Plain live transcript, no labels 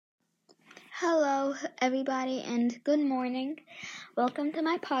Hello, everybody, and good morning. Welcome to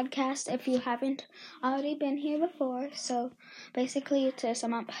my podcast if you haven't already been here before. So, basically, to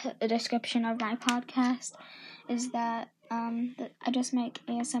sum up the description of my podcast, is that I just make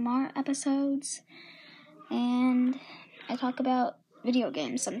ASMR episodes and I talk about video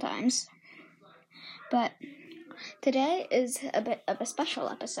games sometimes. But today is a bit of a special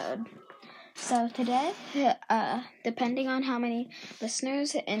episode. So today, depending on how many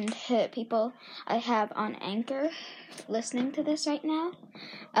listeners and people I have on Anchor listening to this right now,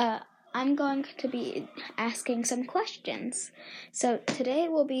 I'm going to be asking some questions. So today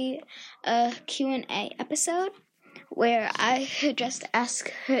will be a Q&A episode where I just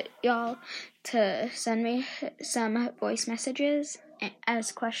ask y'all to send me some voice messages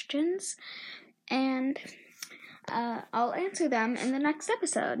as questions, and I'll answer them in the next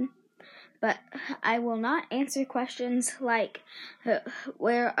episode. But I will not answer questions like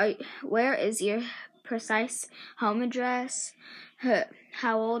where is your precise home address,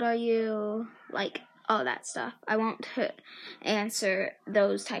 how old are you, like all that stuff. I won't answer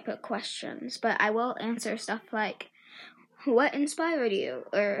those type of questions, but I will answer stuff like what inspired you,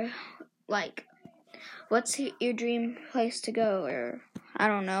 or like what's your dream place to go, or I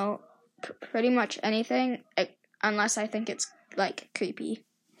don't know, pretty much anything unless I think it's like creepy.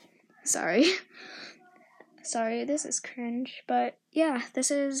 Sorry, this is cringe, but yeah,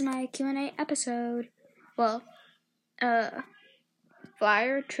 this is my Q&A episode. Well,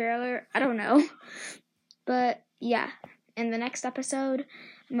 flyer, trailer, I don't know. But yeah, in the next episode,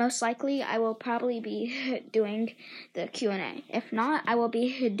 most likely I will probably be doing the Q&A. If not, I will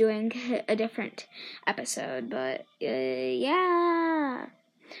be doing a different episode, but yeah.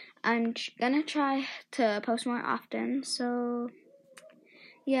 I'm gonna try to post more often, so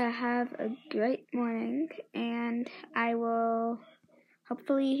yeah, have a great morning, and I will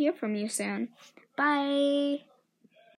hopefully hear from you soon. Bye!